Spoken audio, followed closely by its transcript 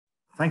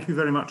Thank you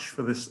very much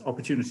for this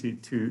opportunity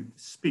to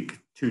speak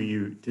to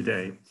you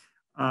today.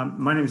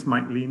 My name is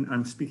Mike Lean.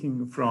 I'm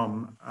speaking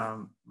from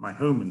my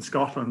home in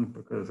Scotland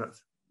because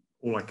that's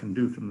all I can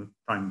do from the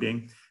time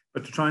being,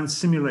 but to try and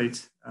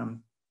simulate the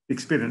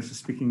experience of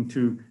speaking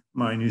to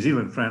my New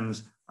Zealand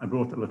friends, I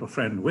brought a little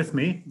friend with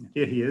me.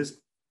 Here he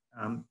is,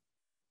 and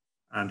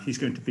he's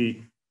going to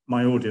be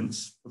my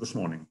audience for this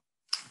morning.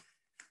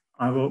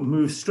 I will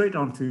move straight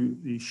on to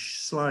the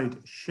slide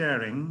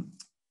sharing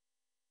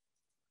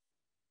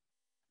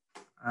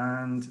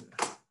and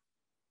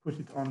put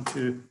it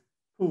onto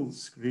full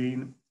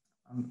screen,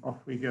 and off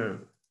we go.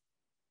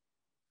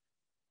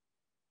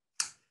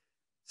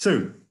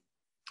 So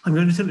I'm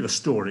going to tell you a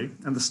story,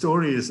 and the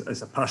story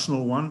is a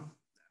personal one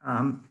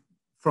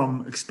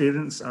from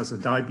experience as a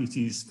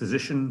diabetes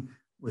physician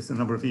with a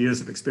number of years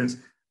of experience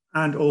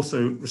and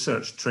also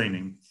research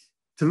training,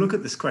 to look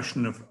at this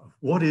question of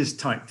what is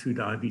type 2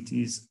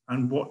 diabetes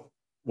and what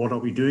are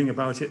we doing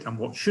about it and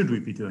what should we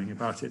be doing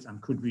about it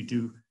and could we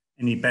do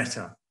any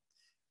better.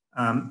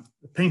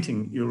 The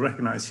painting you'll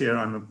recognize here,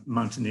 I'm a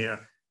mountaineer,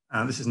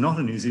 and this is not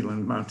a New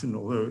Zealand mountain,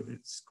 although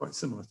it's quite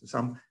similar to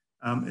some.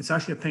 It's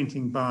actually a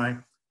painting by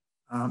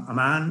a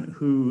man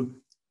who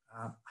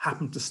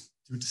happened to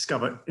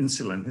discover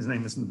insulin. His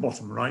name is in the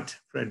bottom right,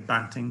 Fred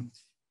Banting.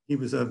 He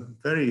was a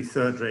very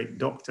third-rate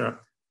doctor,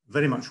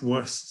 very much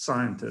worse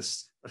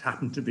scientist, but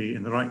happened to be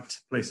in the right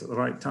place at the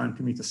right time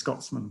to meet a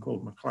Scotsman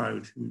called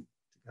MacLeod, who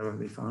together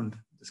they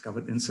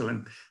discovered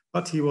insulin.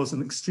 But he was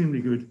an extremely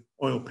good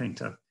oil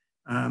painter.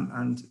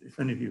 And if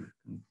any of you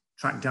can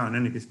track down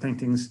any of his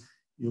paintings,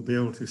 you'll be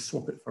able to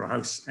swap it for a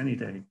house any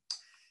day.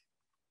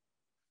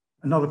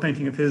 Another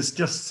painting of his,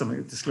 just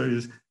some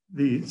disclosures.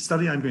 The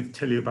study I'm going to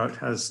tell you about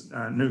has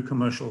no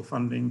commercial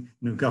funding,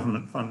 no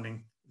government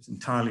funding. It's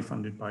entirely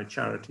funded by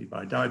charity,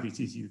 by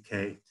Diabetes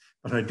UK.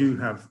 But I do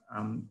have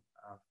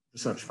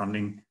research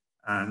funding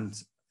and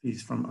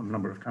fees from a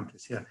number of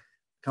companies.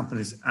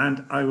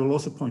 And I will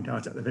also point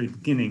out at the very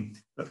beginning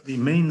that the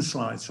main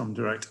slides from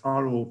Direct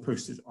are all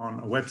posted on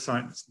a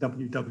website. It's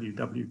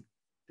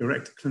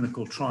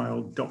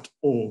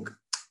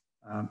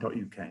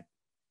www.directclinicaltrial.org.uk.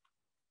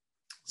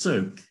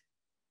 So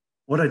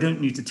what I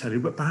don't need to tell you,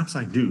 but perhaps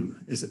I do,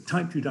 is that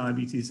type 2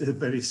 diabetes is a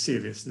very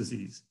serious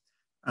disease.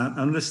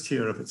 A list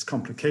here of its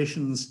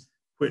complications,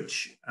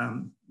 which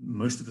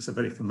most of us are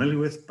very familiar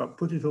with, but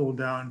put it all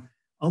down.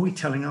 Are we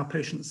telling our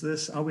patients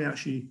this? Are we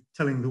actually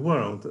telling the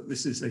world that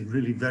this is a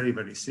really very,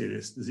 very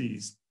serious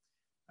disease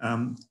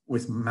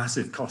with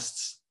massive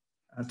costs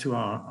to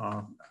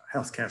our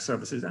healthcare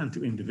services and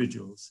to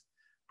individuals?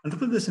 And to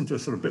put this into a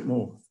sort of bit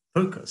more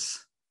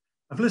focus,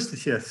 I've listed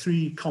here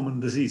 3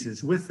 common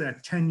diseases with their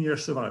 10-year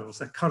survivals,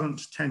 their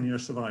current 10-year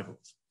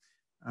survivals.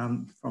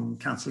 From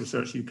Cancer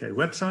Research UK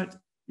website,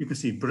 you can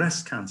see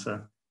breast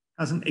cancer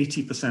has an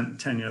 80%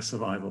 10-year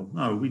survival.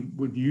 Now, we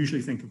would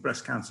usually think of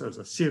breast cancer as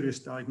a serious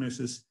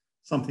diagnosis,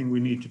 something we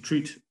need to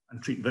treat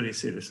and treat very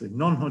seriously.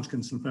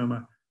 Non-Hodgkin's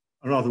lymphoma,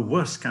 a rather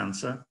worse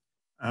cancer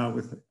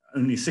with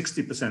only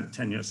 60%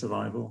 10-year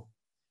survival.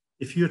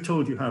 If you're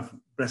told you have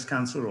breast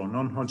cancer or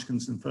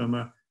non-Hodgkin's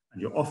lymphoma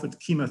and you're offered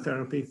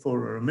chemotherapy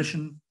for a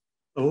remission,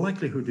 the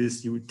likelihood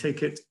is you would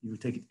take it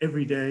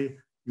every day,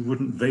 you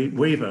wouldn't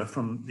waver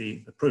from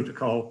the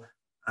protocol,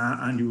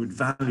 and you would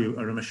value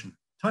a remission.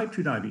 Type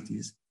 2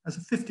 diabetes has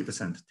a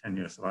 50%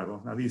 10-year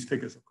survival. Now, these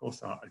figures, of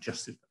course, are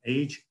adjusted for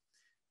age.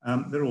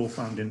 They're all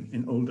found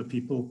in older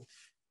people.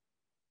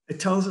 It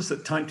tells us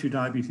that type 2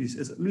 diabetes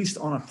is at least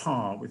on a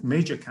par with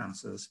major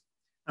cancers,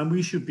 and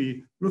we should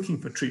be looking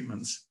for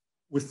treatments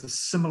with a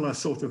similar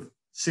sort of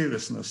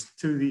seriousness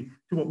to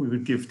what we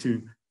would give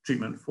to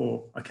treatment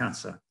for a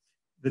cancer.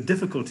 The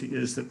difficulty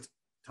is that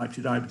type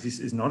 2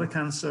 diabetes is not a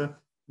cancer.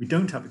 We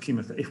don't have a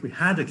chemotherapy. If we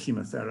had a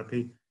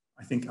chemotherapy,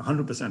 I think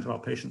 100% of our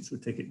patients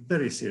would take it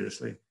very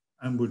seriously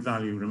and would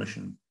value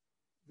remission.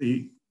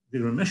 The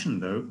remission,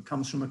 though,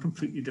 comes from a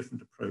completely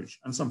different approach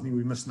and something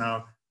we must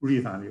now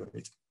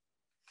reevaluate.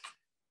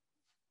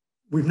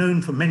 We've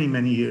known for many,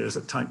 many years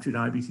that type 2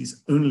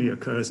 diabetes only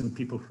occurs in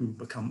people who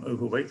become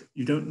overweight.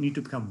 You don't need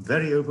to become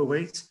very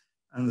overweight,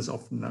 and there's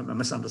often a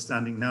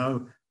misunderstanding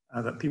now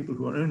that people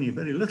who are only a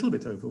very little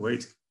bit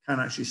overweight can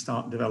actually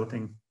start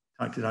developing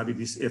type 2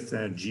 diabetes if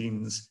their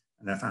genes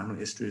and their family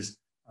histories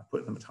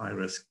put them at high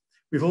risk.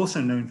 We've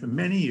also known for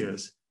many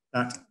years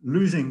that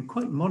losing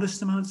quite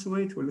modest amounts of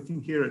weight, we're looking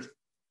here at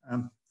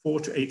 4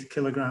 to 8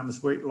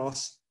 kilograms weight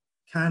loss,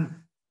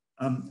 can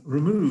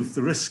remove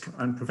the risk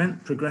and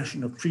prevent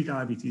progression of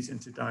pre-diabetes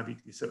into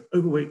diabetes. So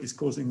overweight is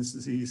causing this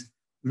disease.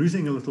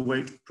 Losing a little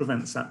weight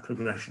prevents that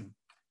progression.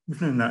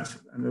 We've known that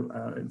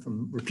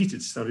from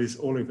repeated studies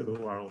all over the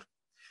world.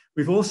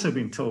 We've also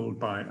been told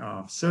by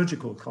our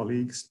surgical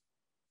colleagues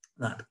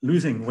that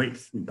losing weight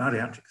through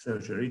bariatric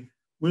surgery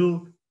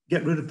will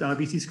get rid of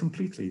diabetes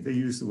completely. They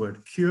use the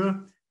word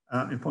cure.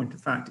 In point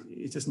of fact,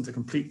 it isn't a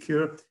complete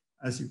cure.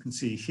 As you can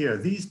see here,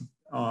 these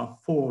are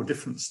 4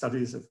 different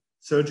studies of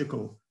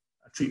surgical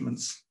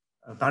treatments,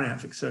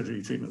 bariatric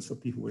surgery treatments for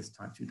people with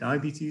type 2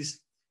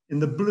 diabetes. In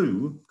the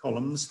blue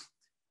columns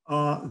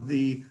are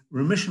the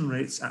remission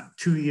rates at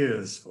 2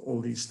 years for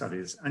all these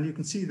studies. And you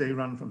can see they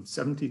run from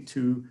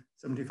 72,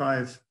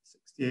 75,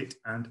 68,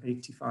 and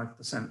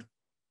 85%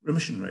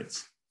 remission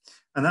rates.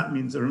 And that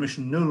means a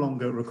remission no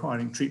longer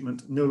requiring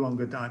treatment, no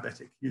longer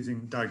diabetic,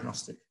 using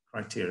diagnostic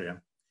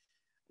criteria.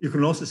 You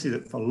can also see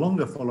that for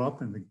longer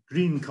follow-up in the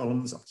green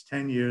columns up to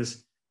 10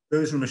 years,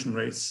 those remission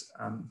rates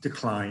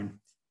decline,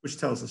 which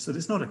tells us that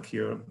it's not a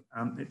cure.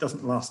 It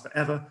doesn't last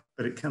forever,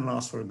 but it can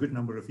last for a good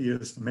number of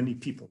years for many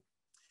people.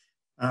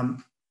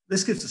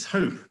 This gives us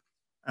hope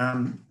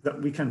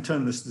that we can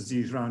turn this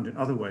disease around in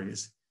other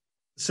ways.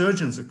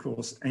 Surgeons, of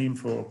course, aim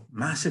for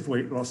massive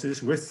weight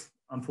losses with,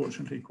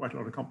 unfortunately, quite a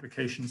lot of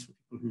complications for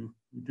people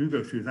who do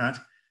go through that.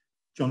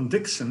 John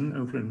Dixon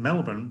over in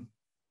Melbourne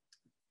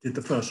did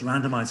the first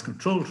randomized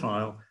control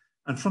trial.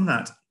 And from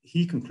that,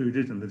 he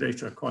concluded, and the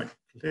data are quite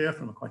clear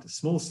from quite a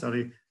small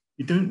study,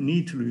 you don't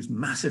need to lose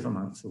massive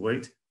amounts of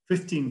weight.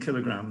 15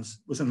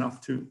 kilograms was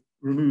enough to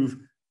remove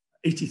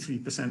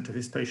 83% of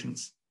his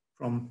patients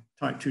from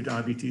type 2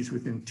 diabetes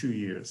within 2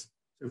 years.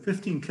 So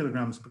 15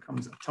 kilograms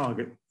becomes a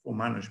target for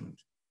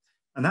management.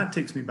 And that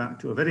takes me back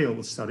to a very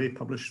old study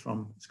published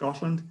from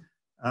Scotland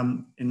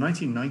in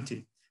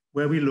 1990,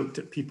 where we looked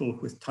at people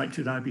with type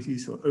 2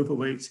 diabetes who are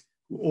overweight,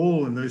 who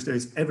all in those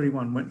days,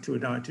 everyone went to a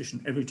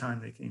dietitian every time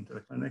they came to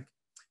the clinic.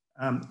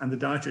 And the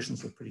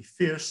dietitians were pretty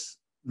fierce.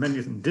 Many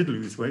of them did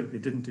lose weight, they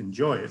didn't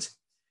enjoy it.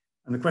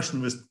 And the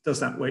question was, does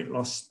that weight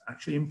loss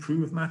actually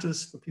improve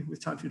matters for people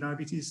with type 2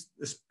 diabetes?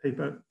 This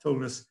paper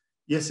told us,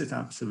 yes, it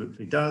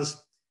absolutely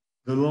does.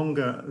 The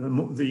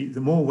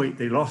more weight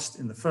they lost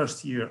in the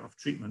first year of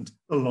treatment,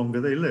 the longer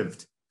they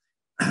lived.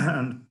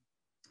 And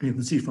you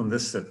can see from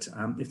this that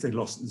if they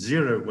lost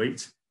 0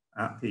 weight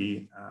at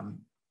the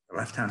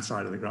left-hand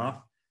side of the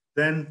graph,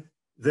 then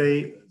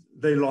they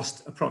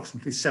lost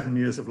approximately 7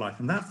 years of life.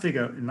 And that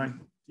figure in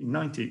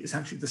 1990 is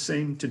actually the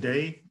same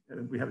today.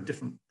 We have a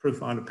different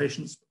profile of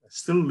patients, but they're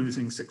still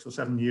losing 6 or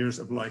 7 years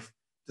of life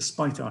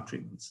despite our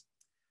treatments.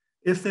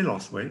 If they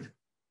lost weight,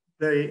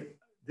 they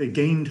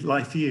gained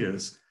life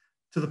years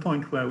to the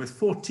point where with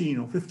 14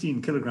 or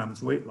 15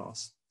 kilograms weight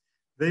loss,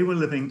 they were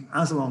living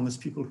as long as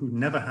people who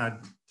never had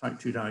type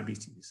 2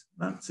 diabetes.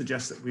 That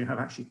suggests that we have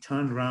actually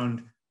turned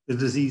around the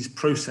disease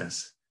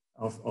process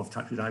of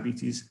type 2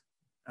 diabetes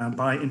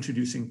by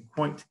introducing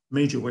quite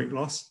major weight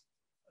loss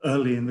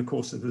early in the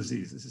course of the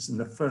disease. This is in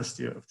the first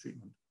year of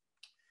treatment.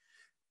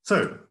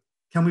 So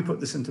can we put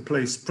this into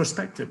place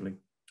prospectively?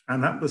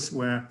 And that was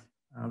where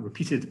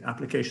repeated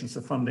applications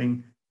for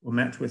funding were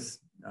met with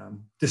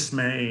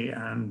dismay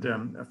and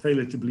a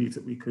failure to believe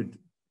that we could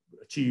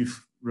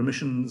achieve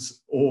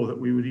remissions or that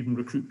we would even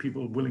recruit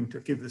people willing to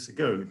give this a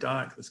go.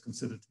 Diet was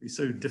considered to be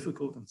so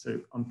difficult and so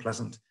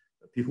unpleasant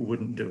that people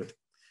wouldn't do it.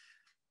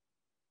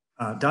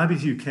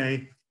 Diabetes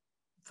UK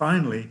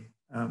finally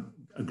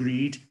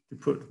agreed to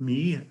put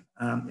me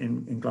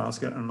in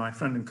Glasgow and my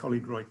friend and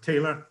colleague Roy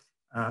Taylor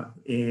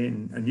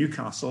in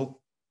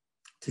Newcastle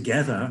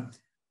together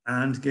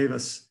and gave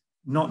us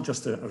not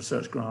just a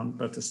research grant,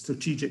 but a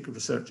strategic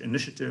research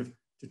initiative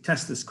to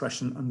test this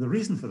question. And the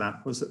reason for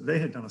that was that they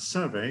had done a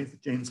survey, the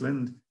James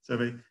Lind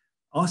survey,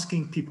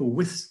 asking people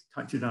with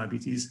type 2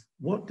 diabetes,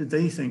 what did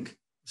they think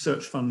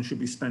research funds should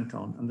be spent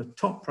on? And the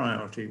top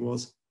priority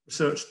was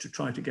research to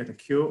try to get a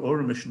cure or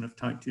remission of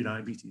type 2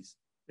 diabetes.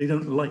 They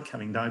don't like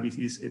having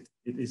diabetes. It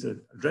is a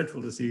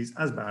dreadful disease,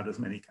 as bad as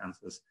many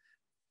cancers.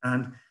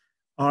 And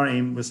our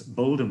aim was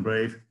bold and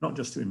brave, not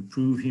just to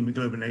improve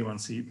hemoglobin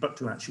A1C, but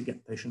to actually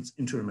get patients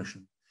into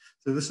remission.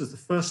 So this was the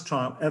first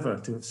trial ever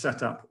to have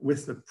set up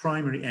with the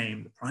primary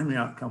aim. The primary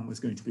outcome was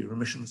going to be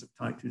remissions of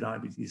type 2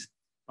 diabetes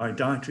by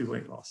dietary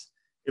weight loss.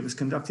 It was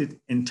conducted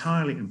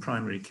entirely in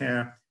primary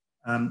care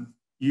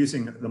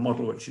using the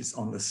model which is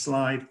on the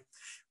slide.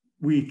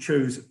 We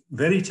chose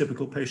very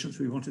typical patients.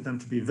 We wanted them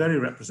to be very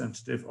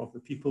representative of the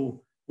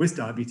people with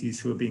diabetes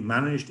who are being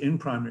managed in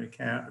primary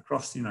care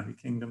across the United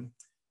Kingdom.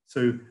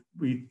 So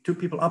we took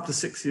people up to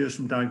 6 years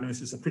from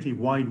diagnosis, a pretty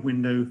wide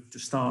window to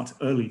start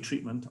early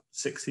treatment, up to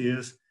 6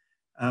 years.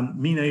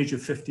 Mean age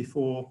of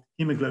 54,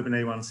 hemoglobin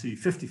A1C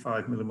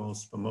 55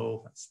 millimoles per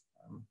mole, that's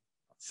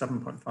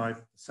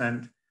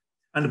 7.5%,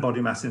 and a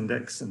body mass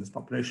index in this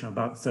population of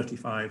about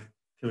 35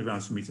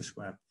 kilograms per meter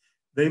squared.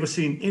 They were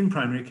seen in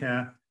primary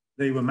care.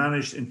 They were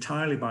managed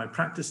entirely by a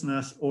practice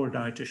nurse or a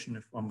dietitian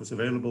if one was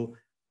available,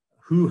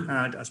 who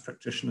had, as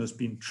practitioners,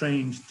 been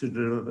trained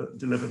to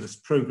deliver this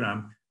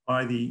program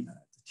by the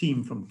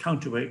team from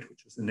Counterweight,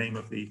 which was the name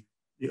of the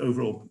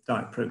overall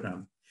diet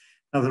program.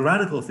 Now, the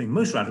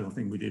most radical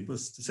thing we did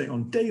was to say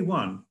on day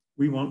one,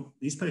 we want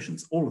these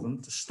patients, all of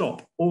them, to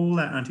stop all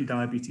their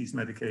anti-diabetes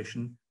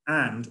medication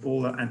and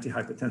all their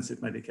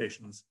antihypertensive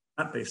medications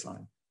at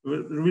baseline. There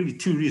were really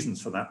 2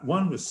 reasons for that.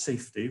 One was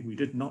safety. We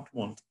did not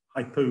want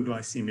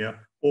hypoglycemia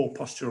or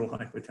postural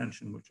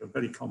hypertension, which are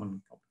very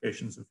common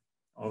complications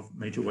of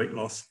major weight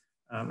loss,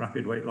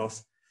 rapid weight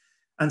loss.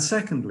 And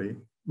secondly,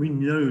 we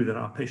know that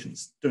our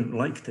patients don't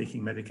like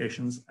taking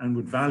medications and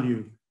would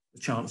value the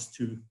chance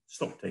to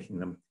stop taking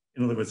them.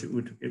 In other words, it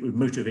would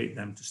motivate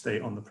them to stay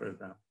on the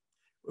program.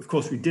 Of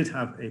course, we did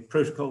have a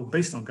protocol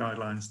based on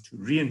guidelines to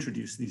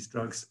reintroduce these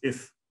drugs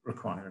if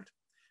required.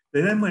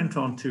 They then went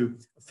on to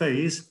a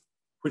phase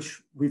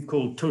which we've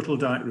called total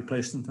diet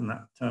replacement, and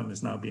that term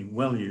is now being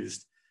well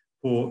used,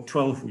 for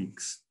 12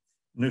 weeks.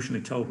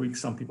 Notionally 12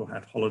 weeks, some people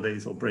had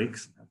holidays or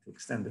breaks and had to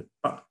extend it,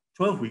 but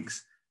 12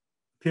 weeks,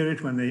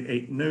 period when they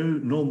ate no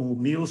normal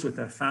meals with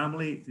their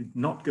family, did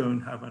not go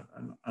and have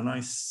a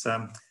nice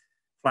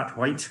flat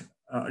white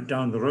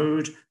down the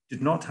road,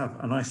 did not have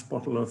a nice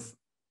bottle of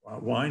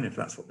wine, if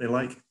that's what they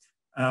like.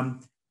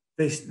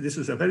 This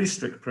was a very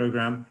strict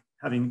program,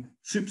 having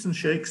soups and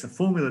shakes, a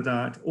formula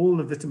diet, all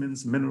the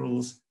vitamins,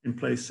 minerals in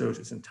place so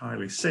it's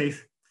entirely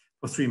safe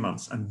for 3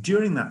 months. And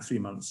during that 3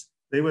 months,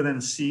 they were then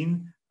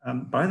seen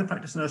by the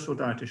practice nurse or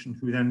dietitian,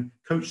 who then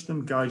coached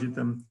them, guided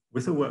them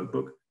with a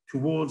workbook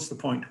towards the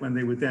point when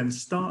they would then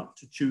start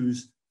to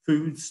choose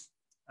foods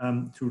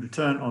to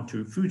return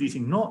onto food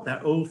eating, not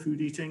their old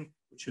food eating,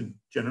 which had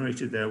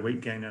generated their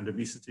weight gain and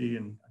obesity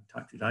and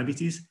type 2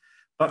 diabetes,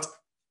 but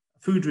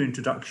food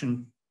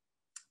reintroduction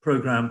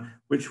program,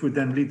 which would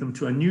then lead them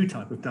to a new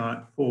type of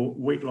diet for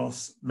weight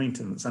loss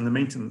maintenance and the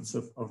maintenance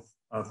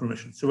of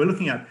remission. So we're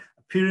looking at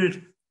a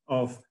period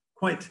of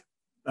quite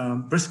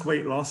brisk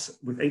weight loss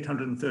with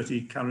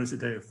 830 calories a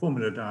day of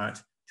formula diet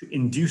to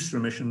induce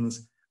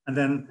remissions, and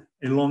then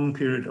a long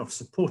period of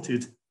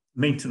supported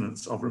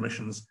maintenance of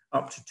remissions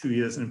up to 2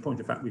 years. And in point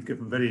of fact, we've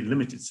given very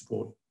limited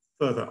support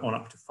further on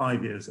up to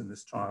 5 years in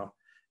this trial,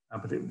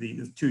 but the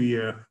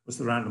 2-year was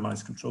the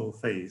randomized control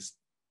phase.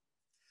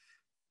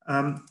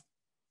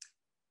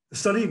 The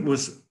study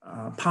was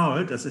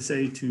powered, as I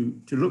say,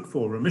 to look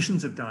for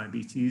remissions of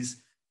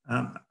diabetes,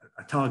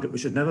 a target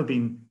which had never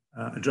been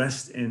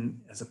addressed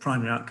as a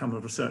primary outcome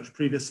of research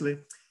previously.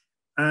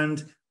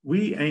 And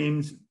we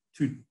aimed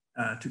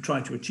to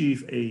try to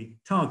achieve a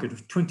target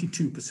of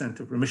 22%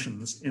 of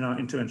remissions in our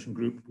intervention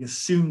group. We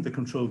assumed the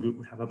control group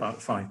would have about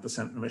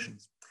 5%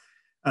 remissions.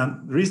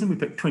 The reason we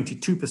picked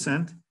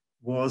 22%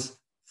 was,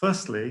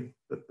 firstly,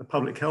 that the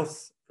public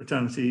health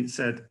fraternity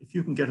said, if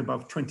you can get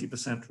above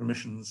 20%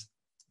 remissions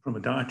from a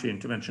dietary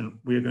intervention,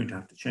 we are going to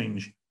have to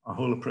change our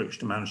whole approach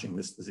to managing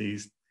this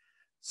disease.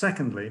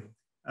 Secondly,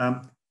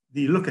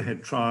 the Look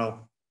Ahead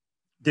trial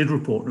did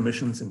report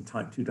remissions in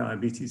type 2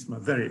 diabetes from a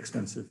very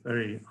expensive,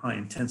 very high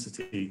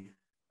intensity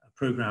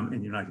program in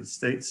the United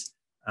States.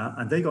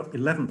 And they got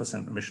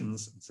 11%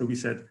 remissions. So we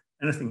said,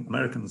 anything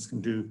Americans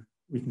can do,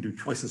 we can do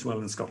twice as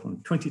well in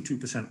Scotland.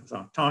 22% was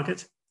our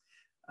target.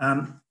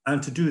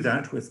 And to do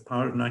that with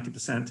power of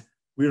 90%,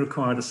 we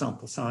required a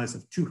sample size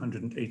of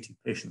 280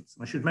 patients.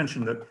 And I should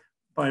mention that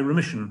by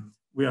remission,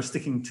 we are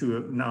sticking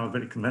to now a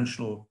very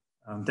conventional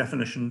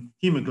definition: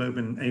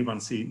 hemoglobin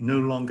A1C no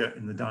longer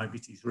in the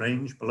diabetes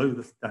range, below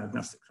the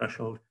diagnostic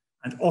threshold,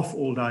 and off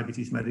all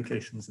diabetes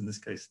medications, in this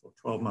case for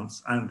 12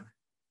 months and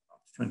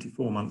up to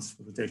 24 months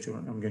for the data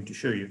I'm going to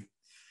show you.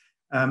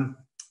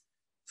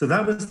 So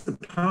that was the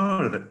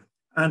power of it.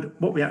 And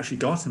what we actually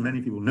got, and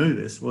many people know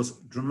this, was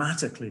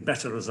dramatically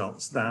better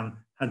results than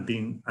had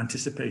been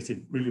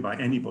anticipated really by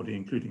anybody,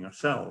 including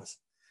ourselves.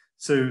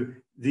 So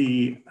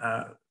the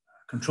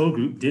control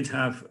group did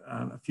have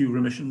a few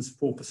remissions,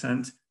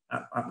 4%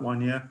 at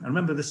 1 year. And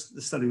remember, this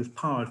study was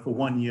powered for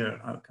 1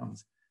 year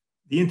outcomes.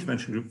 The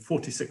intervention group,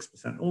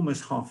 46%,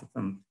 almost half of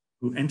them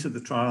who entered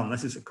the trial, and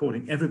this is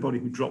according everybody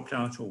who dropped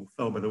out or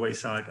fell by the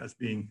wayside as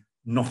being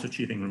not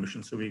achieving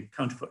remission. So we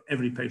counted for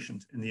every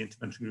patient in the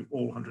intervention group,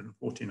 all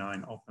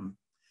 149 of them.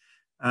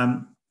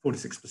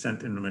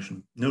 46% in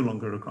remission, no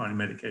longer requiring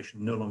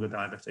medication, no longer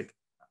diabetic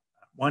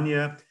at 1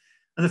 year.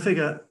 And the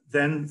figure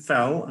then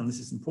fell, and this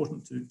is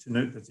important to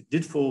note that it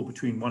did fall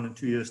between 1 and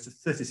 2 years to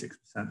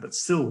 36%, but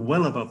still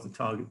well above the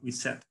target we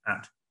set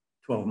at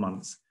 12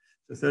 months.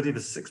 So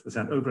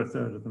 36%, over a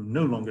third of them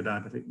no longer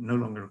diabetic, no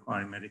longer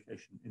requiring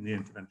medication in the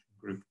intervention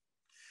group.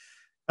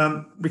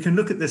 We can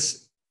look at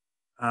this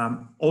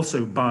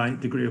also by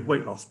degree of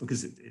weight loss,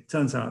 because it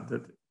turns out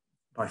that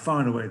by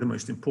far and away the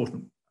most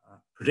important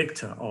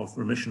predictor of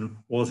remission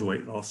was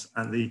weight loss,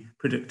 and the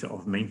predictor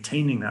of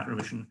maintaining that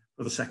remission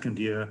for the second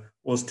year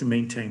was to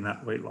maintain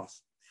that weight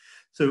loss.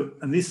 So,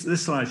 and this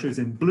slide shows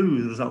in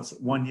blue the results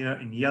at 1 year,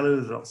 in yellow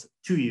the results at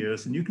 2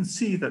 years, and you can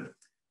see that,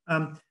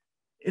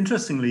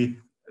 interestingly,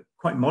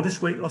 quite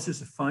modest weight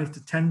losses of 5 to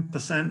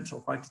 10%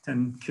 or 5 to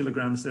 10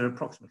 kilograms, they're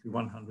approximately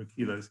 100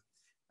 kilos.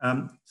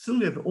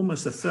 Still have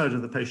almost a third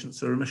of the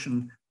patients are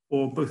remission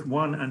for both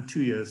 1 and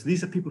 2 years.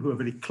 These are people who are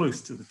very close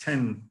to the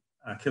 10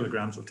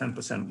 kilograms or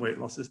 10% weight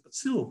losses, but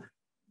still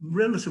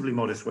relatively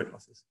modest weight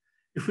losses.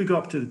 If we go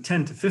up to the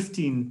 10 to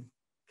 15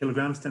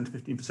 kilograms, 10 to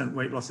 15%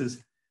 weight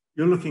losses,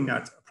 you're looking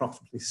at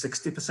approximately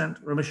 60%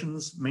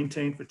 remissions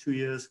maintained for 2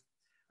 years.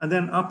 And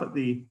then up at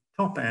the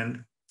top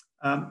end,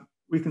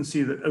 we can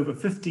see that over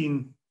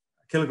 15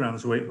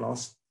 kilograms weight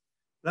loss,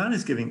 that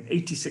is giving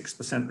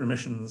 86%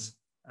 remissions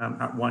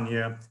at 1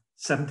 year,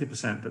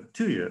 70% at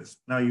 2 years.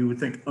 Now you would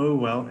think, oh,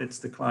 well, it's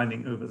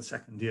declining over the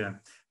second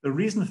year. The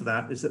reason for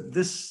that is that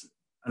this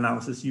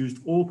analysis used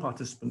all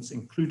participants,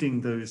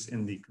 including those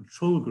in the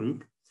control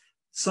group,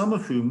 some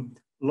of whom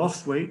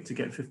lost weight to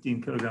get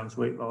 15 kilograms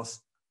weight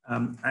loss,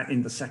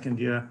 in the second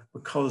year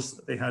because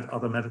they had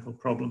other medical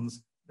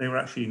problems. They were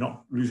actually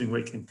not losing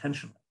weight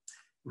intentionally.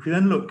 If we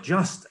then look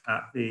just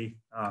at the,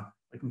 I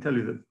can tell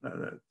you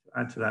that,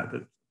 add to that,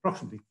 that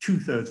approximately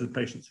 2/3 of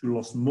patients who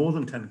lost more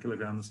than 10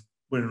 kilograms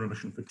were in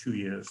remission for 2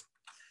 years.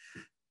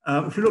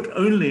 If we look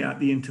only at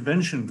the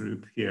intervention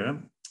group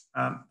here,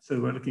 so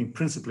we're looking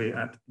principally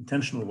at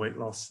intentional weight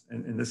loss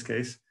in this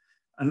case,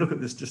 and look at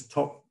this just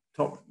top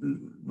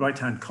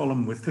right-hand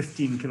column with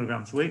 15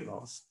 kilograms weight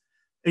loss,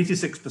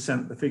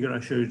 86%, the figure I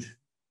showed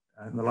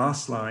in the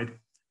last slide,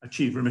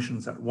 achieved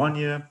remissions at 1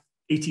 year,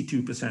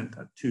 82%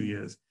 at 2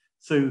 years.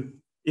 So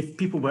if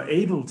people were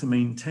able to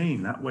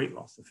maintain that weight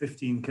loss of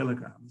 15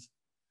 kilograms,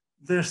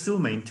 they're still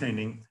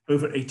maintaining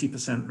over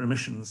 80%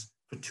 remissions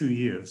for 2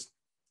 years.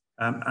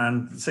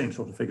 And the same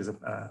sort of figures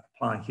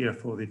apply here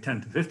for the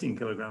 10 to 15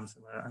 kilograms,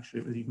 where actually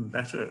it was even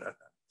better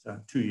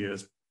at 2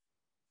 years.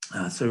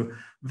 So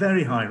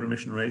very high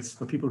remission rates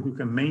for people who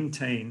can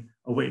maintain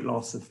a weight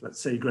loss of,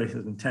 let's say,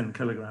 greater than 10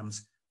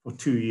 kilograms for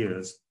 2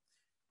 years.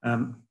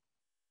 In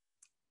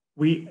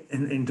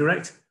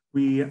DIRECT,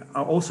 we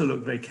also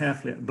looked very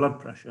carefully at blood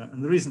pressure.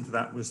 And the reason for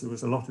that was there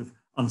was a lot of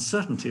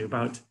uncertainty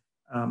about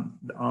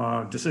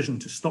our decision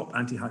to stop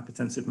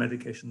antihypertensive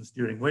medications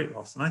during weight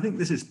loss. And I think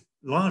this is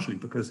largely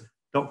because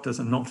doctors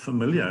are not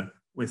familiar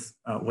with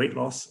weight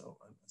loss, or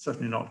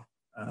certainly not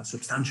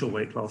substantial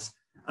weight loss,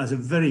 as a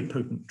very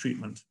potent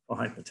treatment for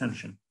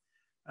hypertension.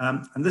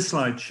 And this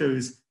slide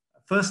shows,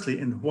 firstly,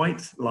 in the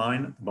white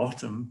line at the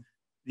bottom,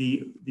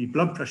 the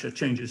blood pressure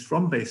changes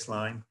from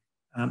baseline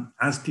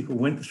as people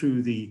went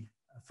through the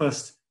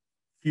first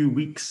few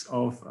weeks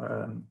of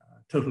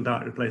total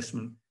diet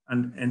replacement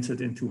and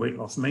entered into weight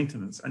loss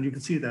maintenance. And you can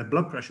see their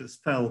blood pressures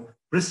fell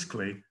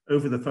briskly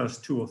over the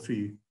first 2 or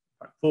 3, in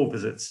fact, 4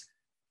 visits,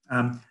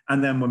 and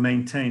then were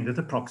maintained at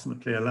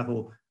approximately a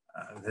level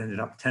that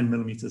ended up 10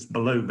 millimeters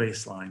below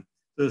baseline.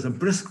 So there's a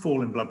brisk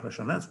fall in blood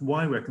pressure, and that's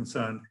why we're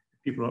concerned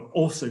if people are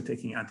also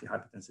taking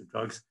antihypertensive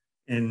drugs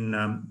in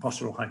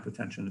postural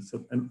hypertension. It's a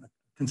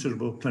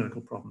considerable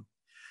clinical problem.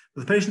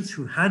 For the patients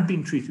who had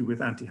been treated with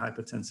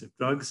antihypertensive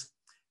drugs,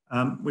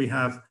 we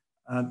have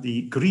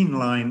the green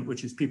line,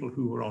 which is people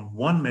who were on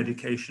one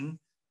medication,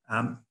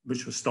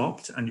 which was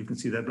stopped, and you can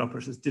see their blood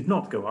pressures did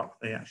not go up.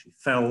 They actually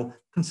fell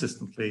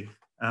consistently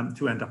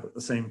to end up at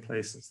the same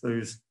place as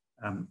those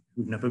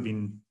who've never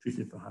been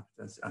treated for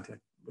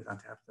with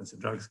antihypertensive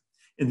drugs.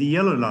 In the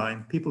yellow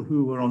line, people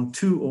who were on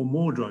 2 or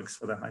more drugs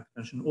for their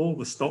hypertension, all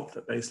were stopped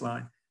at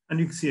baseline. And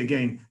you can see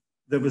again,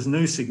 there was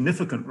no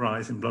significant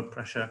rise in blood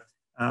pressure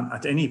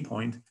at any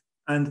point.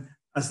 And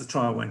as the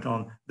trial went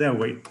on, their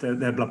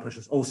blood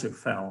pressures also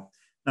fell.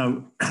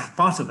 Now,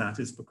 part of that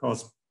is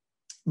because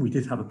we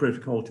did have a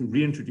protocol to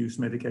reintroduce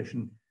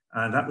medication,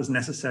 and that was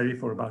necessary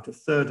for about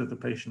 1/3 of the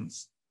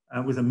patients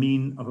with a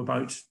mean of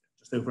about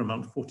just over a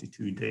month,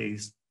 42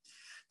 days.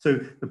 So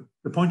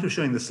the point of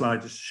showing the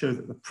slide is to show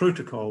that the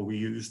protocol we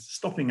used,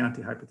 stopping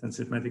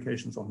antihypertensive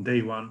medications on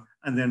day 1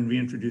 and then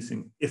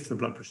reintroducing if the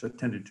blood pressure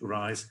tended to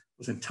rise,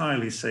 was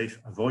entirely safe,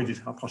 avoided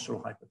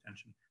postural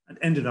hypertension, and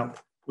ended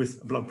up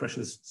with blood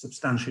pressures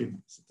substantially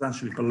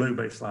below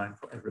baseline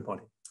for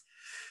everybody.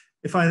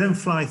 If I then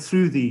fly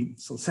through the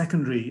sort of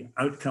secondary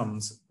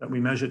outcomes that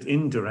we measured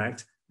in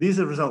DIRECT,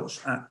 these are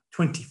results at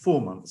 24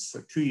 months,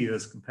 so 2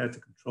 years compared to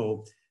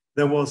control.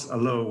 There was a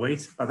lower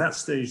weight. By that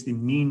stage, the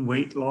mean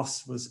weight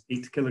loss was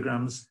 8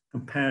 kilograms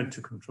compared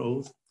to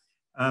controls.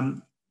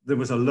 There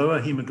was a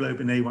lower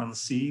hemoglobin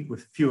A1C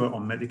with fewer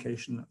on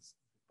medication, as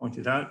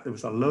pointed out. There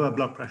was a lower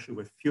blood pressure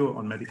with fewer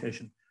on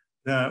medication.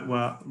 There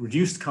were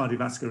reduced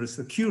cardiovascular risk.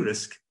 The Q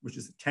risk, which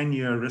is the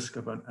 10-year risk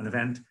of an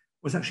event,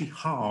 was actually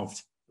halved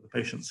for the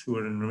patients who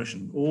were in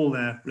remission. All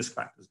their risk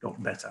factors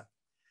got better.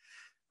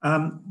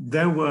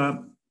 There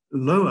were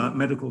lower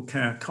medical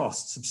care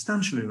costs,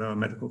 substantially lower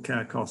medical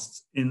care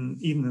costs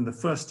even in the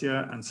first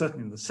year and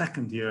certainly in the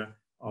second year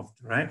of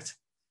DIRECT.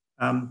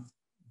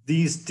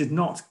 These did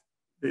not,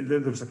 there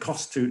was a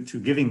cost to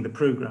giving the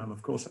program,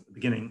 of course, at the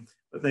beginning,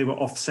 but they were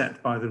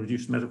offset by the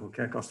reduced medical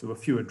care costs. There were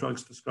fewer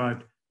drugs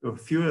prescribed. There were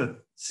fewer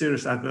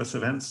serious adverse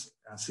events,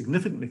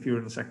 significantly fewer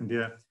in the second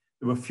year.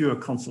 There were fewer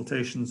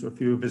consultations, there were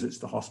fewer visits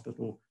to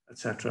hospital,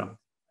 etc.,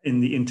 in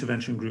the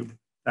intervention group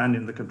than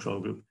in the control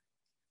group.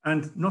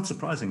 And not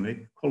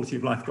surprisingly, quality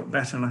of life got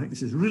better, and I think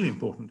this is really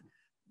important.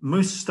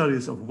 Most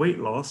studies of weight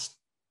loss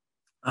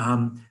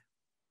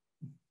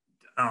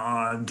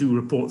do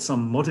report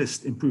some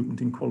modest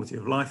improvement in quality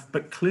of life,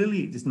 but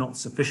clearly it is not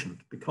sufficient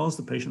because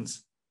the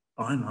patients,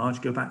 by and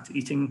large, go back to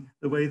eating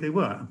the way they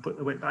were and put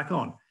their weight back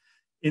on.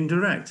 In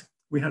DIRECT,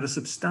 we had a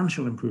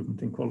substantial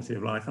improvement in quality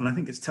of life, and I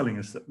think it's telling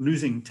us that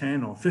losing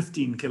 10 or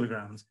 15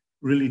 kilograms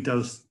really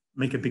does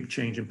make a big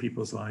change in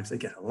people's lives. They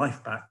get a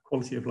life back.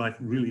 Quality of life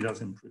really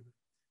does improve.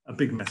 A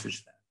big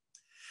message there.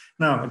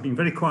 Now, I've been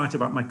very quiet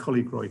about my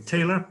colleague Roy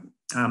Taylor,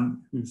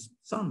 whose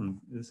son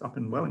is up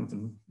in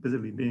Wellington,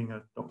 busily being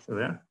a doctor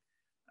there.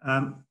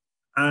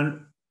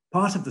 And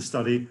part of the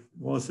study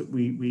was that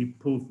we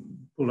pulled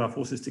our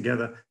forces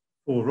together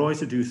for Roy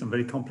to do some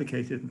very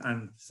complicated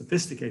and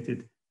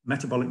sophisticated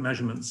metabolic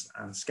measurements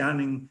and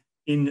scanning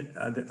in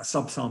a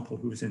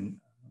subsample who was in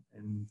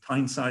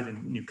Tyneside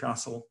in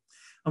Newcastle.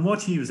 And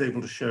what he was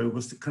able to show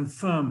was to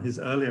confirm his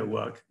earlier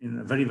work in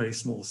a very, very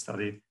small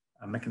study,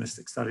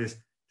 mechanistic studies, to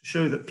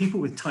show that people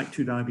with type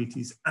 2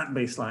 diabetes at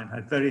baseline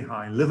had very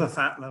high liver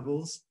fat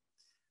levels,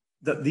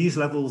 that these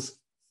levels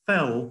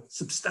fell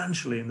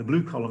substantially in the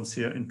blue columns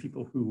here in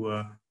people who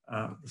were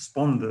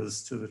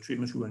responders to the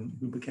treatment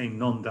who became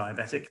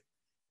non-diabetic,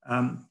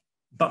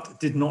 but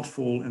did not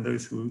fall in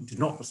those who did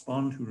not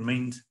respond, who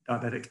remained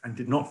diabetic, and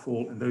did not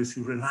fall in those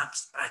who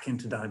relapsed back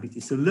into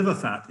diabetes. So liver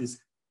fat is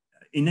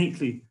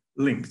innately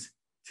linked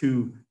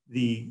to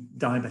the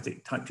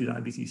diabetic type 2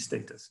 diabetes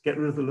status. Get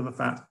rid of the liver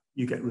fat,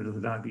 you get rid of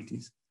the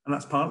diabetes. And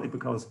that's partly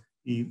because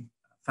the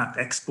fat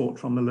export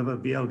from the liver,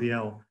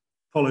 VLDL,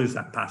 follows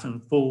that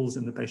pattern, falls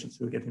in the patients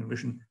who are getting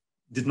remission,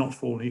 did not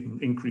fall and even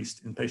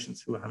increased in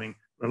patients who are having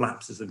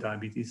relapses of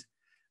diabetes.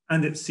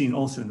 And it's seen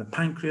also in the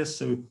pancreas.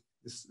 So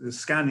the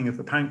scanning of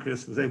the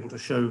pancreas was able to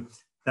show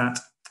that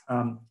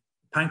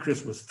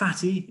pancreas was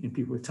fatty in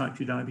people with type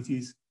 2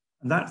 diabetes,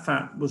 and that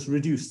fat was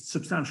reduced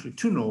substantially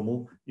to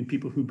normal in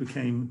people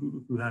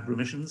who had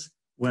remissions,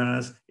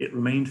 whereas it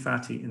remained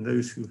fatty in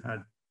those who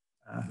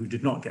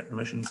did not get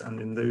remissions and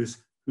in those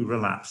who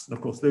relapsed. And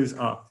of course, those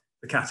are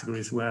the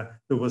categories where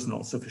there was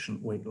not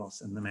sufficient weight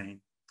loss in the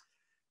main.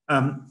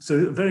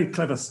 So very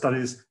clever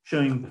studies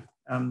showing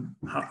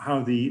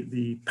how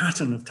the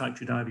pattern of type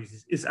 2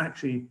 diabetes is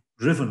actually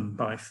driven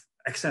by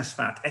excess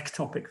fat,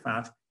 ectopic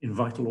fat in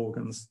vital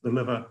organs, the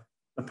liver,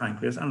 the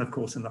pancreas, and of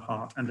course in the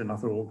heart and in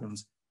other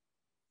organs,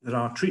 that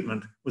our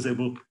treatment was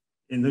able,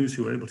 in those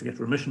who were able to get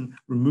remission,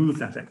 remove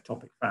that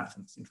ectopic fat.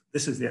 And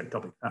this is the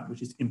ectopic fat,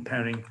 which is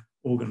impairing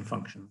organ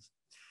functions.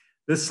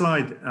 This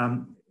slide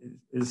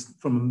is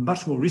from a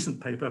much more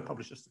recent paper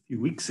published just a few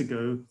weeks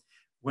ago,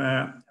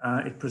 where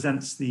it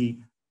presents the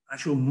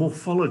actual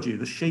morphology,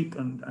 the shape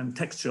and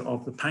texture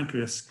of the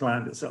pancreas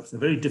gland itself. It's a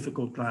very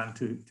difficult gland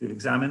to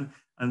examine.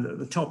 And at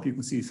the top, you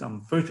can see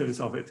some photos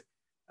of it.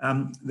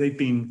 They've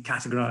been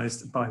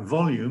categorized by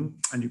volume.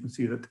 And you can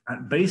see that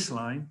at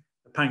baseline,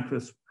 the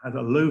pancreas had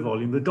a low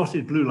volume. The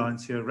dotted blue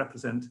lines here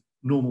represent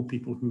normal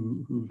people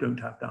who don't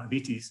have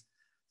diabetes.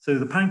 So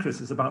the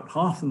pancreas is about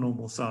half the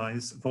normal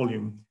size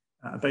volume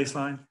at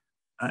baseline.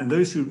 And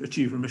those who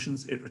achieve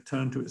remissions, it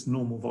returned to its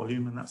normal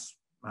volume, and that's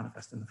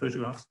manifest in the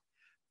photographs.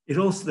 They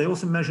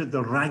also measured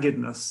the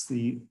raggedness,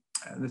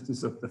 this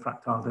is the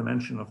fractile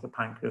dimension of the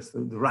pancreas,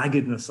 the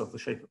raggedness of the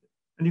shape of it.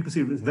 And you can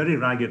see it was very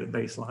ragged at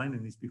baseline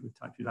in these people with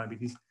type 2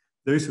 diabetes.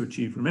 Those who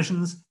achieved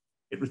remissions,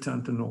 it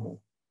returned to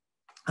normal.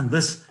 And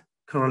this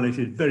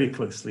correlated very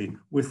closely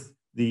with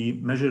the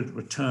measured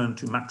return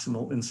to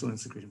maximal insulin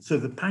secretion. So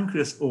the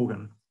pancreas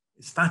organ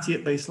is fatty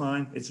at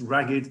baseline, it's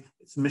ragged,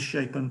 it's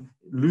misshapen,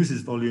 it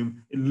loses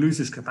volume, it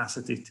loses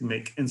capacity to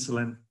make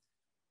insulin.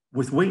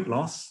 With weight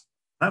loss,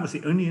 that was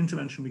the only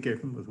intervention we gave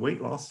them, was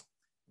weight loss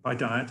by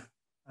diet.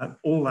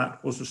 All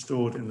that was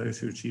restored in those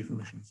who achieved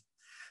remissions.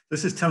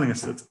 This is telling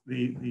us that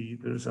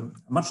there's a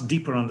much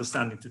deeper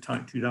understanding to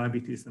type 2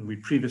 diabetes than we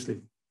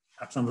previously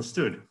perhaps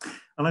understood.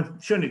 And I've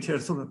shown it here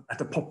sort of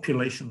at a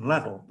population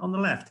level. On the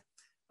left,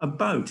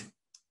 about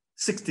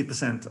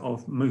 60%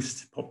 of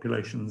most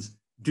populations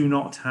do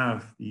not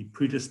have the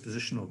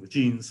predisposition or the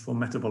genes for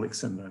metabolic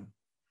syndrome.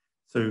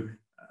 So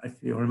if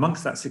you're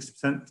amongst that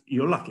 60%,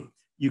 you're lucky.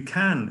 You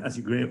can, as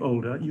you grow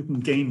older, you can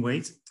gain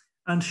weight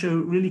and show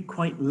really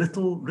quite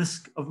little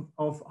risk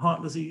of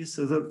heart disease.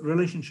 So the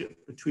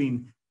relationship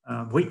between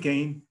weight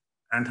gain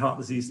and heart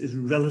disease is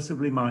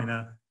relatively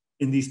minor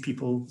in these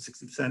people,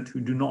 60%,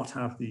 who do not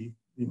have the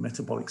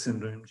metabolic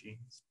syndrome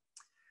genes.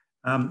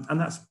 And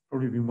that's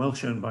probably been well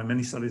shown by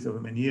many studies over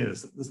many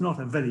years, that there's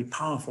not a very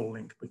powerful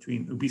link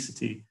between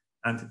obesity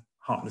and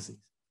heart disease.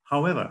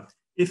 However,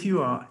 if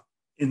you are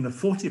in the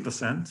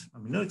 40%,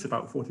 and we know it's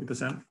about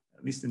 40%,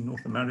 at least in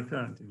North America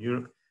and in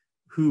Europe,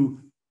 who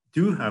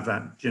do have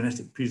that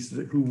genetic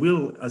predisposition, who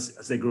will, as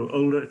they grow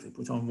older, if they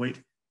put on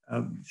weight,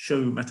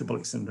 show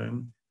metabolic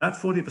syndrome. That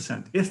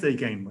 40%, if they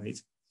gain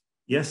weight,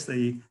 yes,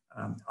 they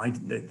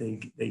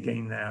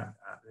gain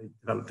they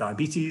develop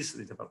diabetes,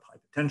 they develop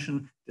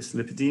hypertension,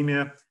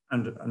 dyslipidemia,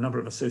 and a number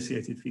of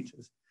associated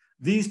features.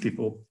 These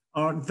people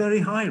are at very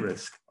high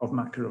risk of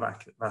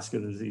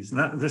macrovascular disease, and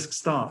that risk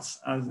starts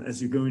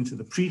as you go into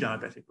the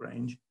pre-diabetic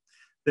range.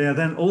 They are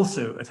then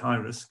also at high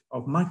risk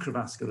of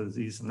microvascular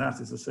disease, and that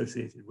is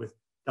associated with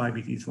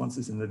diabetes once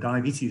it's in the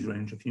diabetes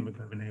range of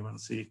hemoglobin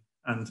A1C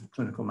and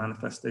clinical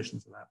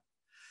manifestations of that.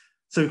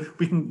 So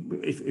we can,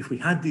 if we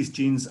had these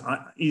genes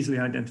easily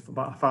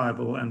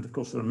identifiable, and of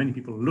course there are many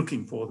people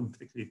looking for them,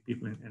 particularly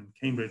people in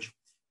Cambridge,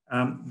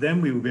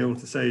 then we will be able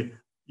to say,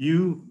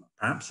 you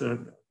perhaps are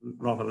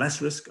rather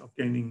less risk of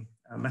gaining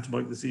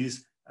metabolic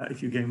disease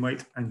if you gain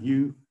weight, and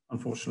you,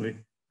 unfortunately,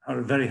 are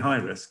at very high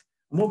risk.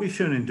 And what we've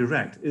shown in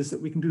DIRECT is that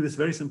we can do this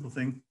very simple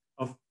thing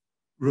of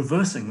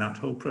reversing that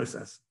whole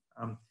process,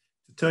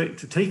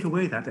 to take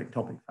away that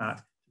ectopic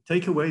fat, to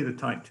take away the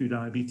type 2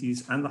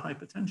 diabetes and the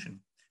hypertension,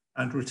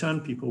 and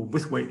return people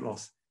with weight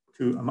loss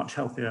to a much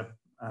healthier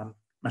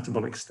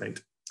metabolic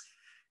state.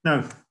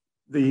 Now,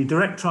 the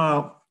DIRECT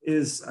trial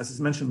is, as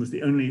is mentioned, was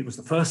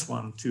the first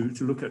one to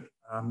look at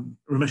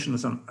remission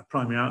as a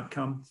primary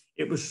outcome.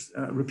 It was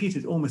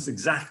repeated almost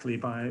exactly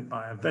by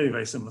a very,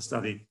 very similar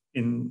study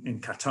in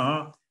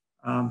Qatar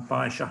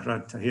by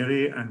Shahrad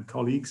Tahiri and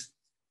colleagues,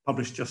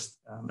 published just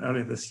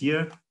earlier this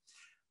year.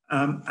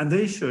 And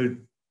they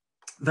showed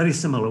very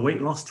similar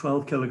weight loss,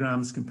 12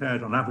 kilograms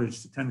compared on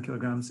average to 10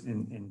 kilograms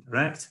in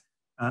direct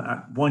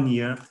at 1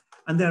 year.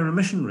 And their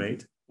remission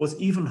rate was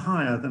even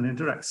higher than in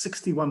direct.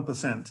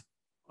 61%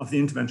 of the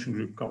intervention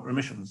group got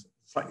remissions.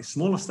 Slightly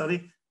smaller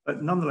study,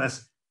 but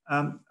nonetheless,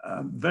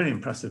 very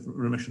impressive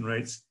remission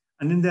rates.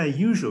 And in their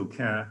usual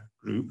care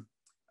group,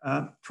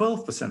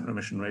 12%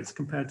 remission rates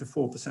compared to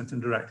 4%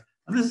 in direct.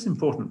 And this is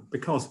important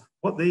because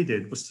what they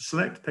did was to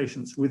select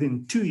patients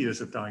within 2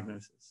 years of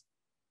diagnosis,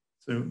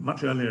 so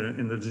much earlier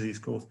in the disease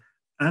course.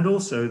 And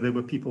also there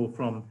were people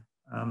from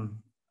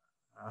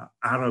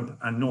Arab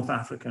and North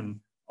African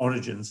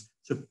origins.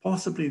 So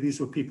possibly these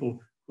were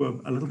people who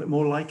were a little bit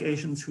more like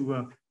Asians, who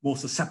were more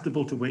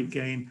susceptible to weight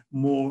gain,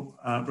 more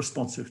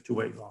responsive to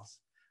weight loss.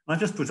 I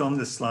just put on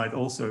this slide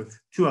also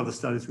 2 other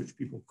studies which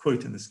people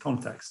quote in this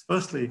context.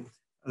 Firstly,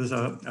 there's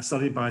a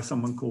study by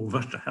someone called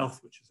Virta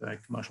Health, which is a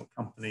commercial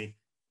company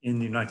in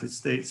the United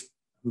States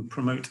who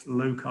promote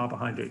low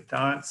carbohydrate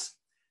diets.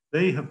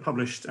 They have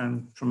published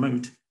and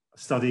promote a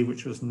study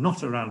which was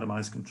not a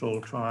randomized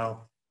controlled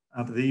trial,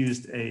 but they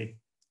used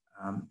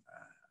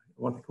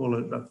what they call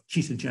a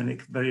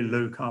ketogenic, very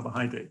low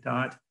carbohydrate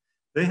diet.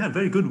 They had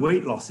very good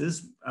weight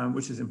losses,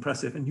 which is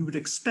impressive, and you would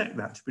expect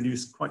that to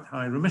produce quite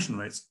high remission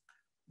rates.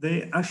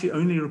 They actually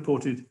only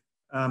reported,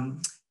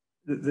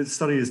 the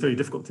study is very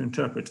difficult to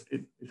interpret.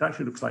 It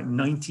actually looks like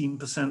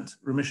 19%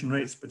 remission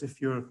rates, but if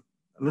you're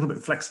a little bit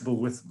flexible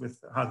with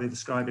how they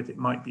describe it, it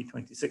might be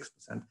 26%.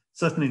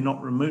 Certainly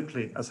not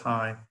remotely as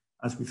high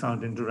as we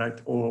found in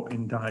direct or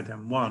in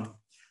Diadem 1.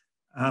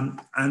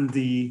 And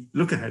the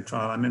Look Ahead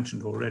trial I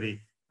mentioned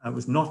already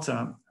was not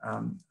a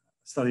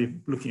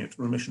study looking at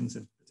remissions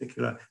in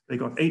particular. They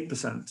got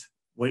 8%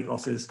 weight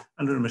losses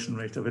and a remission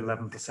rate of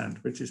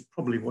 11%, which is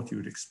probably what you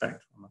would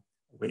expect from a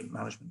weight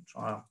management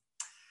trial.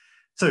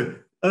 So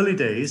early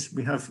days,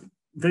 we have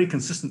very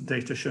consistent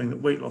data showing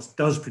that weight loss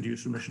does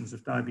produce remissions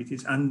of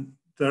diabetes, and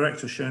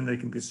direct has shown they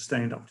can be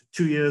sustained up to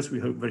 2 years. We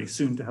hope very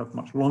soon to have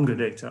much longer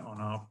data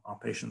on our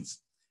patients.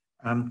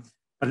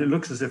 But it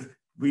looks as if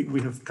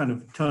we have kind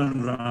of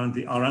turned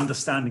around our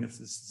understanding of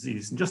this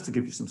disease. And just to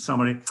give you some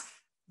summary,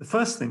 the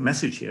first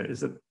message here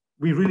is that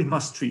we really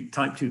must treat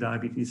type 2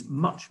 diabetes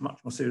much, much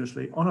more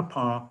seriously, on a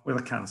par with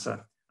a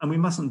cancer. And we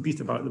mustn't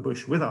beat about the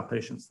bush with our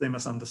patients. They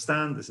must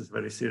understand this is a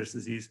very serious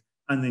disease,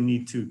 and they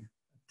need to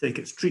take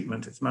its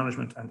treatment, its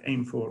management, and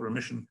aim for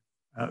remission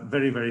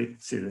very, very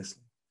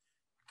seriously.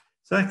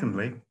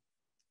 Secondly,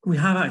 we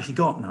have actually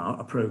got now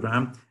a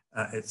program.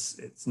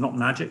 It's not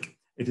magic.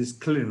 It is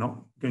clearly not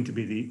going to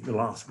be the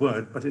last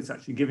word, but it's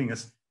actually giving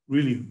us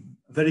really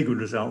very good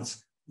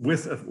results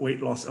with a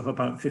weight loss of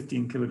about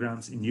 15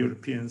 kilograms in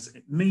Europeans.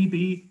 It may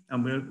be,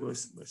 and we're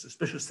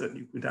suspicious that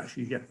you could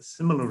actually get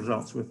similar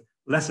results with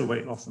lesser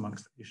weight loss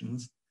amongst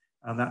Asians,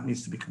 and that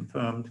needs to be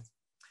confirmed.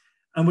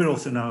 And we're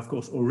also now, of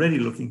course, already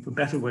looking for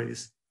better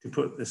ways to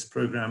put this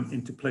program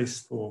into place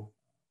for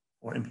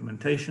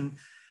implementation.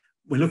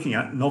 We're looking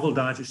at novel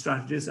dietary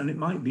strategies, and it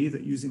might be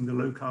that using the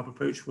low-carb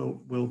approach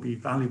will be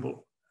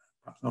valuable,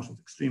 perhaps not at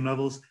extreme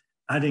levels.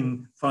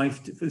 Adding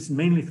this is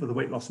mainly for the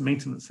weight loss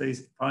maintenance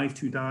phase,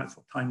 5-2 diets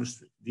or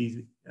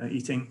time-restricted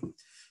eating.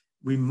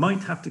 We might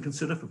have to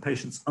consider, for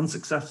patients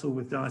unsuccessful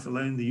with diet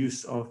alone, the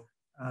use of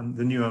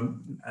the newer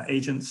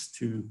agents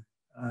to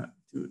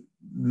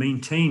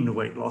maintain the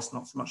weight loss,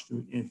 not so much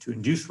to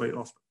induce weight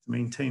loss, but to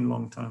maintain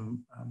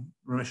long-term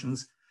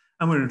remissions.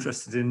 And we're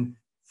interested in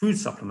food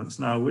supplements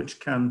now, which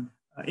can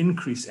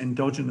increase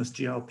endogenous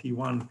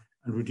GLP-1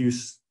 and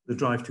reduce the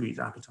drive to eat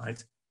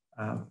appetite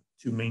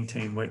to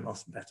maintain weight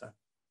loss better.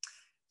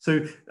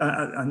 So,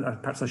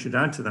 and perhaps I should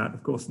add to that,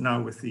 of course,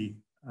 now with the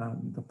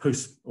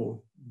post,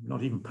 or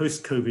not even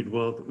post-COVID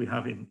world that we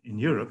have in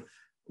Europe,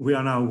 we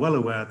are now well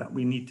aware that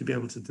we need to be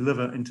able to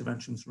deliver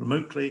interventions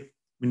remotely.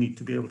 We need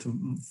to be able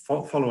to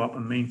follow up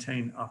and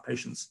maintain our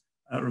patients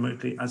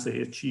remotely as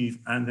they achieve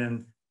and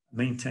then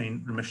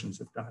maintain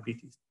remissions of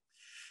diabetes.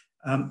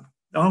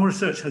 Our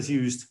research has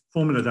used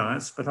formula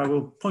diets, but I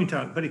will point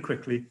out very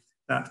quickly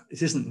that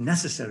it isn't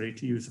necessary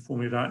to use a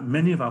formula diet.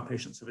 Many of our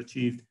patients have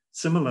achieved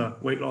similar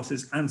weight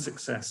losses and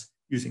success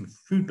using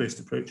food-based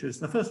approaches.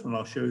 The first one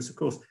I'll show is, of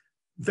course,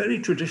 very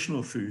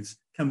traditional foods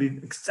can be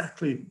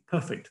exactly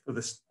perfect for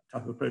this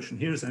type of approach. And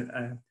here's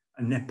a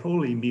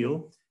Nepali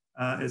meal.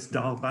 It's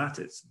dal bhat.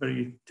 It's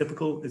very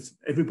typical.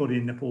 Everybody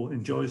in Nepal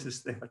enjoys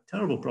this. They have a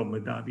terrible problem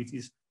with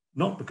diabetes,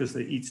 not because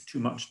they eat too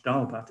much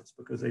dal bhat. It's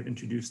because they've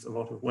introduced a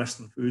lot of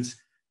Western foods.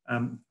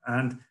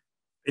 And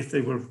if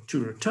they were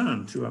to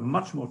return to a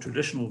much more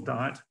traditional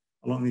diet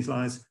along these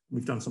lines,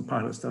 we've done some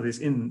pilot studies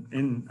in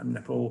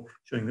Nepal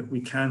showing that we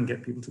can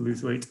get people to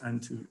lose weight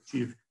and to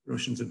achieve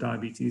remissions of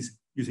diabetes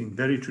using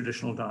very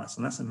traditional diets.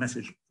 And that's a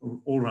message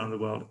all around the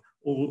world.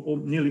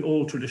 Nearly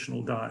all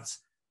traditional diets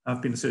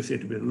have been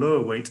associated with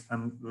lower weight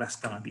and less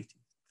diabetes.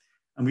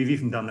 And we've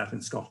even done that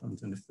in Scotland.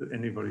 And if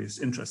anybody is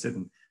interested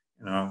in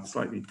our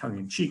slightly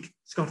tongue-in-cheek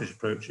Scottish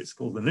approach, it's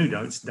called the No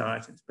Doubts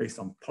Diet. It's based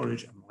on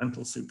porridge and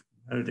lentil soup.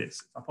 There it is.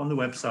 It's up on the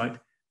website,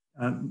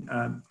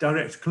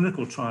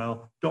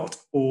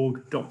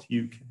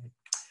 directclinicaltrial.org.uk.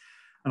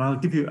 And I'll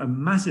give you a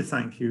massive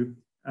thank you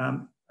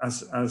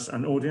as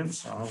an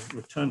audience. I'll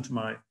return to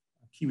my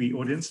Kiwi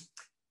audience.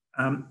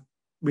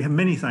 We have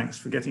many thanks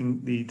for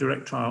getting the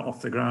direct trial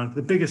off the ground.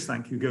 The biggest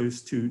thank you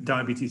goes to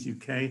Diabetes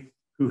UK,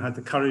 who had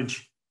the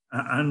courage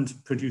and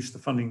produced the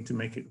funding to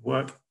make it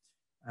work.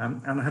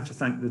 And I have to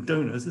thank the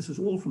donors. This is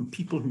all from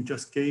people who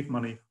just gave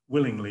money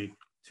willingly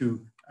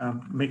to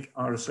make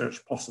our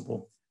research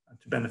possible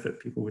to benefit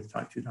people with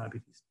type 2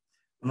 diabetes.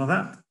 And on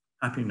that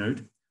happy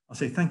note, I'll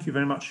say thank you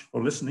very much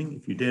for listening,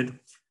 if you did,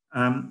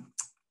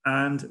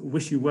 and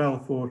wish you well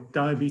for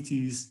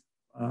Diabetes,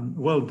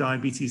 World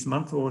Diabetes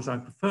Month, or as I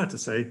prefer to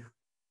say,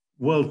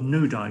 World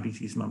No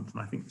Diabetes Month.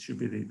 And I think this should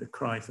be the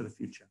cry for the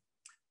future.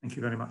 Thank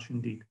you very much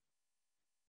indeed.